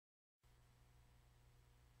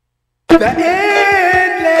The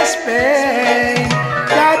endless pain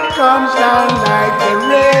that comes down like the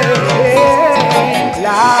rain.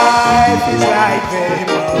 Life is like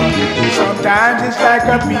vapor. Sometimes it's like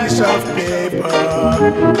a piece of paper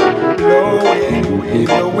blowing in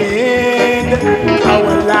the wind.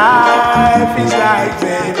 Our life is like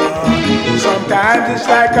vapor. Sometimes it's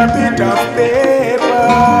like a bit of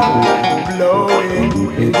paper blowing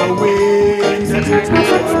in the wind.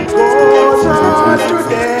 What goes on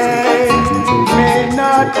today may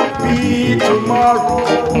not be tomorrow,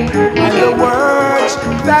 and the words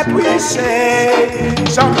that we say,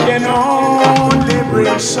 some can only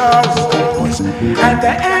bring sorrows, and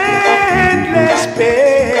the endless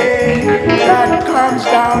pain that comes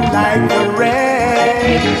down like the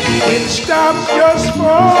rain will stop just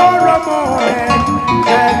for a moment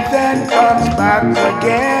and then comes back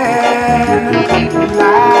again.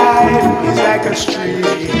 Life is like a stream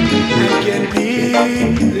and can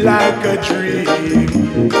be like a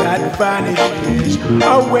dream that vanishes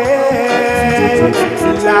away.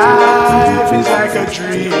 Life is like a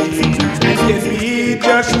dream and can be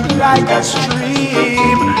just like a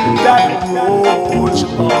stream that rolls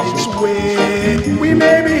on its way. We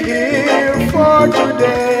may be here for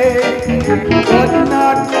today, but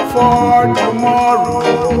not for tomorrow.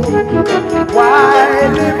 Why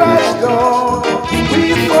live as though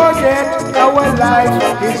we forget our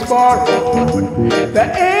life is borrowed? The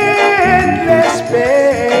endless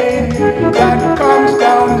pain that comes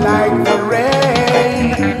down like the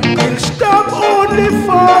rain will stop only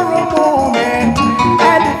for a moment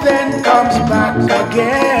and then comes back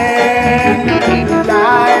again.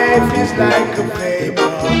 Life is like a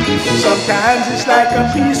vapor. Sometimes it's like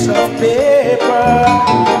a piece of paper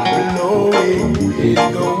blowing in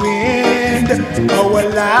the wind. Our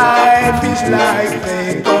life is like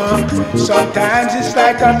vapor. Sometimes it's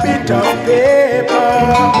like a bit of paper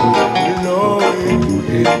blowing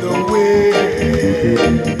in the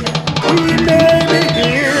wind. We may be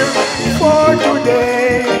here for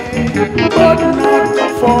today, but not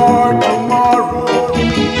for tomorrow.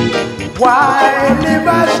 Why live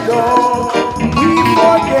as though we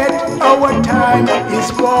forget our time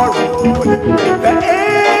is borrowed? The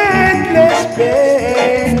endless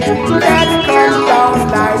pain that comes down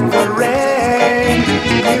like the rain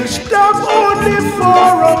will stop only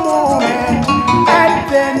for a moment and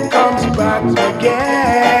then comes back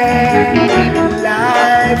again.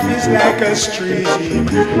 Life is like a stream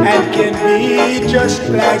and can be just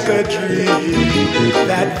like a dream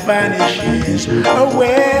that vanishes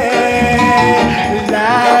away.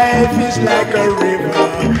 Life is like a river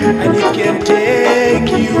and it can take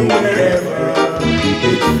you wherever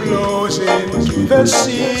it flows into the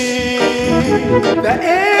sea. The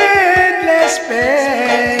endless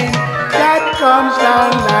pain that comes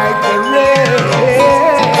down like the rain.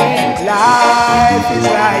 Life is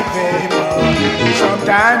like vapor.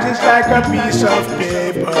 Sometimes it's like a piece of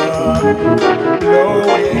paper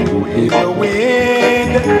blowing in the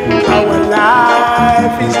wind. Our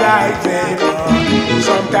life is like vapor.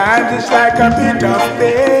 Sometimes it's like a bit of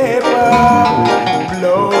paper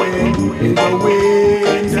blowing in the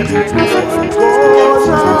wind. What goes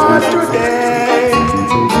on today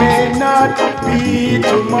may not be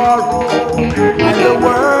tomorrow, and the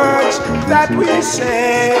words that we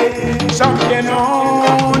say, some can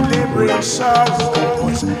only bring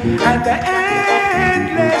sorrows, and the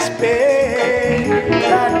endless pain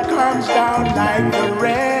that comes down like the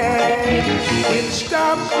rain, it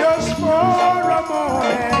stops just for a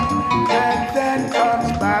moment and then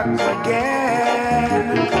comes back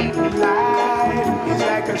again. Life is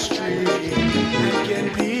like a stream and can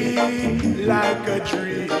be like a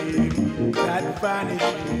dream that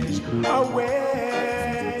vanishes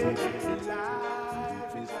away.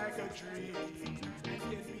 Life is like a dream.